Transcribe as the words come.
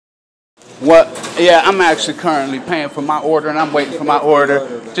What? Yeah, I'm actually currently paying for my order, and I'm waiting for my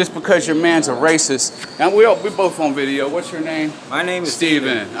order. Just because your man's a racist. And we're both on video. What's your name? My name is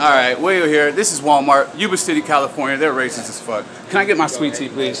Steven. All right, we're here. This is Walmart, Yuba City, California. They're racist as fuck. Can I get my sweet tea,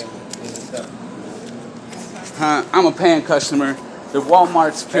 please? I'm a paying customer. The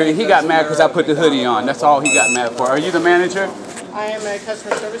Walmart security, he got mad because I put the hoodie on. That's all he got mad for. Are you the manager? I am a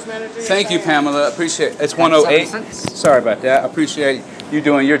customer service manager. Thank you, Pamela. Appreciate it. It's 108. Sorry about that. I appreciate you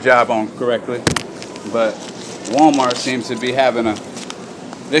doing your job on correctly. But Walmart seems to be having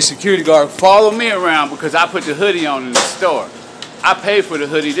their security guard follow me around because I put the hoodie on in the store. I paid for the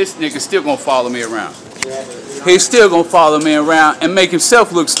hoodie. This nigga still gonna follow me around. He's still gonna follow me around and make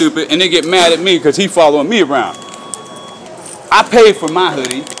himself look stupid and then get mad at me because he following me around. I paid for my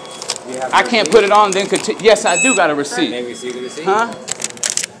hoodie. I can't put it on and then continue. Yes, I do got a receipt. May we see the receipt? Huh?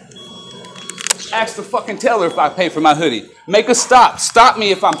 Ask the fucking teller if I pay for my hoodie. Make a stop. Stop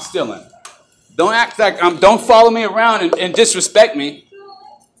me if I'm stealing. Don't act like don't follow me around and disrespect me.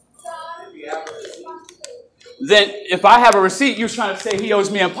 Then if I have a receipt, you're trying to say he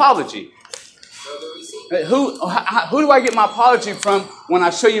owes me an apology. Who do I get my apology from when I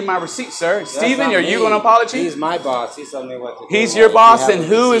show you my receipt, sir? Steven, are you going to apology? He's my boss. He told me what to do. He's your boss, and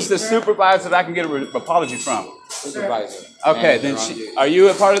who is the supervisor that I can get an apology from? Supervisor. Okay, then are you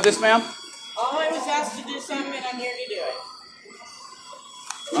a part of this, ma'am? I was asked to do something, and I'm here to do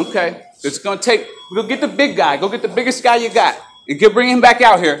it. Okay, it's going to take, go get the big guy. Go get the biggest guy you got. And bring him back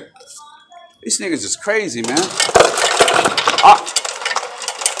out here. These niggas is crazy, man.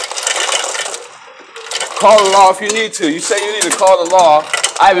 Call the law if you need to. You say you need to call the law.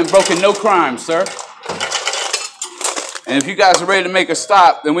 I haven't broken no crime, sir. And if you guys are ready to make a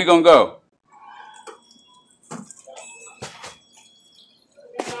stop, then we're going to go.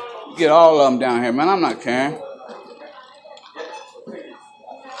 Get all of them down here, man. I'm not caring.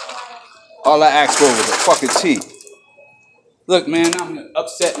 All I asked for was a fucking tea. Look, man, I'm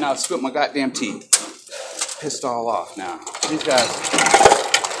upset and I'll spit my goddamn tea. Pissed all off now. These guys...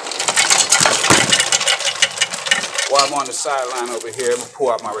 While I'm on the sideline over here, I'm going to pull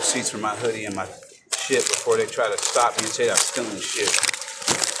out my receipts for my hoodie and my shit before they try to stop me and say I'm stealing shit.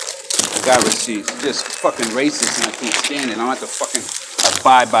 I got receipts. Just fucking racist and I can't stand it. I don't have to fucking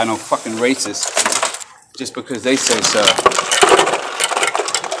abide by no fucking racist just because they say so.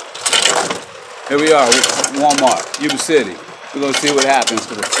 Here we are, Walmart, Yuba City. We're going to see what happens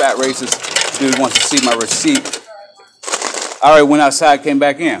because the fat racist dude wants to see my receipt. I already went outside, came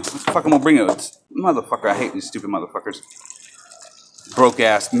back in. What the fuck am I going to bring it? Motherfucker, I hate these stupid motherfuckers. Broke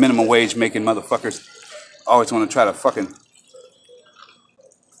ass, minimum wage making motherfuckers. Always want to try to fucking...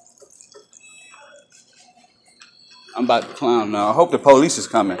 I'm about to clown now. I hope the police is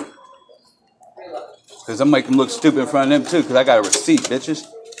coming. Because I'm making them look stupid in front of them too, because I got a receipt, bitches.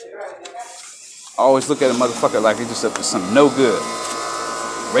 I always look at a motherfucker like he's just up to some no good.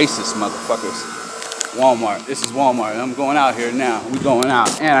 Racist motherfuckers. Walmart. This is Walmart. I'm going out here now. We going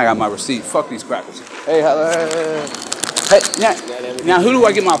out. And I got my receipt. Fuck these crackers. Hey, now who do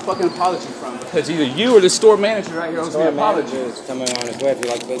I get my fucking apology from? Because either you or the store manager right here owes me an apology. Is coming on his way if you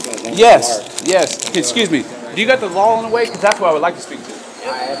like business. Yes, yes. Excuse me. Do you got the law in the way? Because that's what I would like to speak to.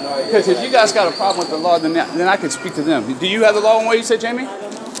 I have no idea. Because if you guys got a problem with the law, then I can speak to them. Do you have the law in the way, you said, Jamie?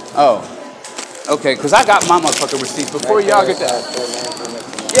 Oh. Okay, because I got my motherfucking receipt before y'all get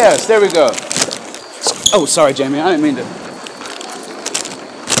that. Yes, there we go. Oh, sorry, Jamie. I didn't mean to.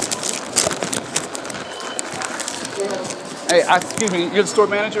 Hey, excuse me. You're the store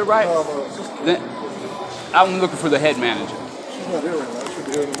manager, right? Then, I'm looking for the head manager. She's not here right now. She should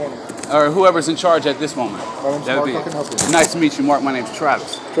be here in the morning. Or whoever's in charge at this moment. My name's Mark. I can help you. Nice to meet you, Mark. My name's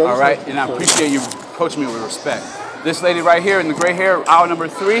Travis. All right? And I appreciate you approaching me with respect. This lady right here in the gray hair, aisle number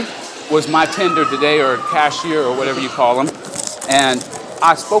 3, was my tender today, or cashier, or whatever you call them. And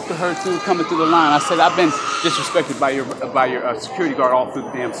I spoke to her too, coming through the line. I said, I've been disrespected by your security guard all through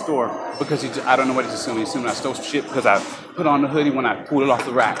the damn store because I don't know what he's assuming. He's assuming I stole some shit because I put on the hoodie when I pulled it off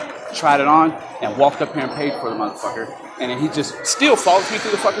the rack, tried it on, and walked up here and paid for the motherfucker. And then he just still follows me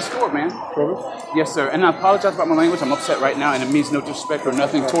through the fucking store, man. Travis? Yes, sir. And I apologize about my language. I'm upset right now, and it means no disrespect or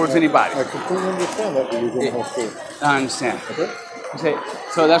nothing towards anybody. I completely understand that, but you're doing the whole store. I understand. Okay? Okay,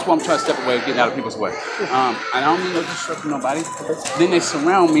 so that's why I'm trying to step away, getting out of people's way. And I don't mean no disrespect from nobody. Okay. Then they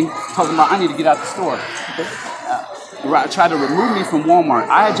surround me, talking about I need to get out the store. Okay. Try to remove me from Walmart.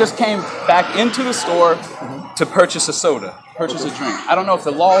 I just came back into the store to purchase a soda, purchase a drink. I don't know if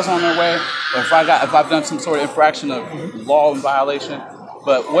the law is on their way, or if I've done some sort of infraction of law and violation.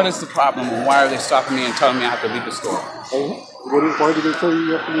 But what is the problem? And why are they stopping me and telling me I have to leave the store? Why did they tell you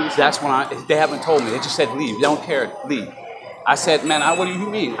you have to leave the store? That's when they haven't told me. They just said leave. They don't care. Leave. I said, man, what do you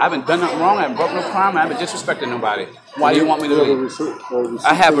mean? I haven't done nothing wrong. I haven't broken no crime. I haven't disrespected nobody. Why do you want me to leave?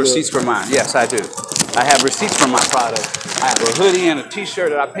 I have receipts for mine. Yes, I do. I have receipts for my product. I have a hoodie and a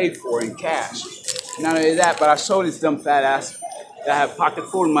T-shirt that I paid for in cash. Not only that, but I showed this dumb fat ass that I have pocket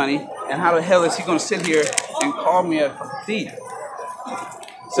full of money. And how the hell is he going to sit here and call me a thief?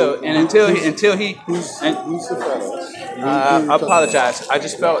 So, and until he I apologize. I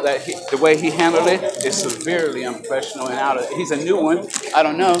just felt that the way he handled it is severely unprofessional and out of it. He's a new one. I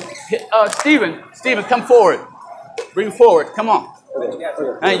don't know. Steven, come forward. Bring forward. Come on.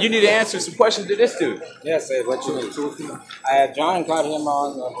 Hey, you need to answer some questions to this dude. Yes, what you need. John caught him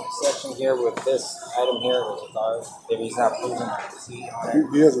on the section here with this item here with the cars. If he's not proving the receipt on it.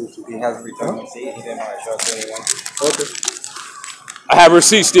 He has a receipt. He has a return receipt. He didn't want to show it to anyone. Okay. I have a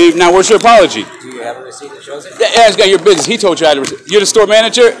receipt, Steve. Now, where's your apology? Do you have a receipt that shows it? Yeah, it's got your business. He told you I had a receipt. You're the store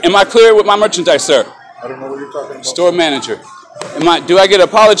manager? Am I clear with my merchandise, sir? I don't know what you're talking about. Store manager. Do I get an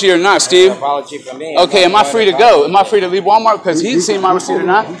apology or not, Steve? An apology from me. Okay, am I free to go? Am I free to leave Walmart? Because he's seen my receipt or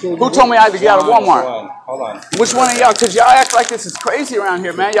not. Who told me I had to get out of Walmart? Hold on. Which one of y'all? Because y'all act like this is crazy around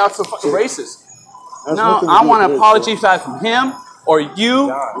here, man. Y'all so fucking racist. No, I want an apology from him or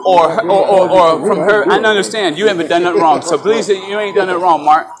you or from her. I understand. You haven't done nothing wrong. So please, you ain't done nothing wrong,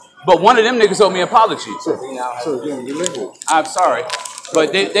 Mark. But one of them niggas owe me an apology. So again, you live here. I'm sorry.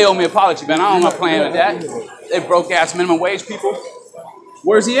 But they owe me an apology, man. I'm not playing with that. They broke-ass minimum wage people.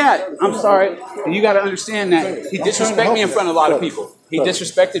 Where's he at? I'm sorry. And you got to understand that he disrespected me in front of a lot of people. He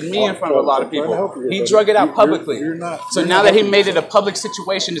disrespected me in front of a lot of people. He drug it out publicly. So now that he made it a public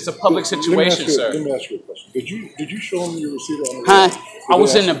situation, it's a public situation, sir. Let me ask you a question. Did you show him your receipt on the Huh? I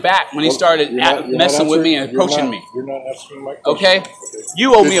was in the back when he started messing with me and approaching me. You're not answering my question. Okay?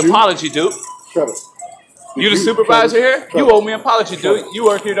 You owe me an apology, dude. Shut up. You the supervisor here? You owe me an apology, dude. You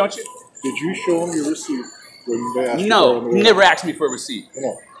work here, don't you? Did you show him your receipt when they asked you for No, one? he never asked me for a receipt.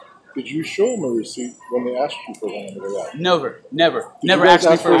 No. Did you show him a receipt when they asked you for one on the way out? Never asked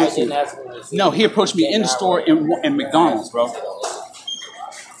me for a receipt. No, he approached me in the store in McDonald's, bro.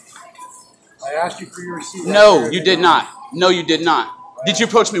 I asked you for your receipt. No, you did not. No, you did not. Did you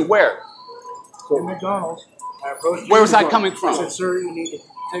approach me where? In McDonald's. I approached you. Where was I coming from? I said, sir, you need to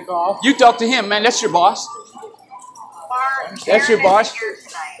take off. You talk to him, man. That's your boss. That's your boss.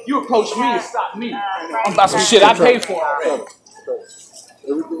 You approached me and stopped me. I'm about some shit I paid for already.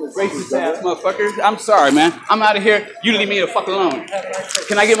 Racist ass motherfucker. I'm sorry, man. I'm out of here. You leave me the fuck alone.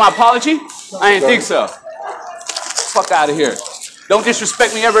 Can I get my apology? I didn't think so. Fuck out of here. Don't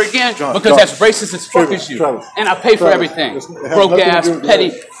disrespect me ever again because that's racist as fuck as you. And I pay for everything. Broke ass,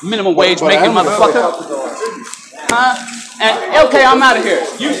 petty, minimum wage making motherfucker. Huh? And okay, I'm out of here.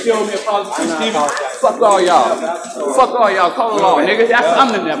 You still owe me an apology too, Steven. Fuck all y'all. Fuck all y'all. Call the law, nigga.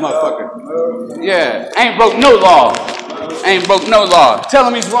 I'm in that motherfucker. Yeah. Ain't broke no law. Ain't broke no law. Tell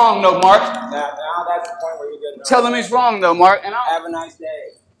him he's wrong though, Mark. Now that's the point where you're getting. Tell him he's wrong though, Mark. And have a nice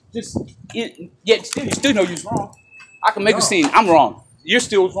day. You still know you're wrong. I can make a scene. I'm wrong. You're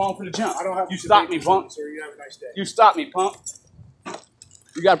still wrong from the jump. I don't have you stopped me, punk. Sir, you have a nice day. You stopped me, punk.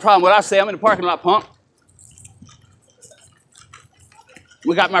 You got a problem with what I say? I'm in the parking lot, punk.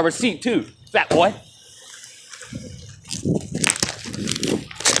 We got my receipt too, fat boy.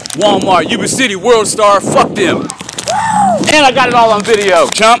 Walmart, Yuba City, World Star, fuck them. And I got it all on video,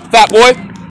 chump, fat boy.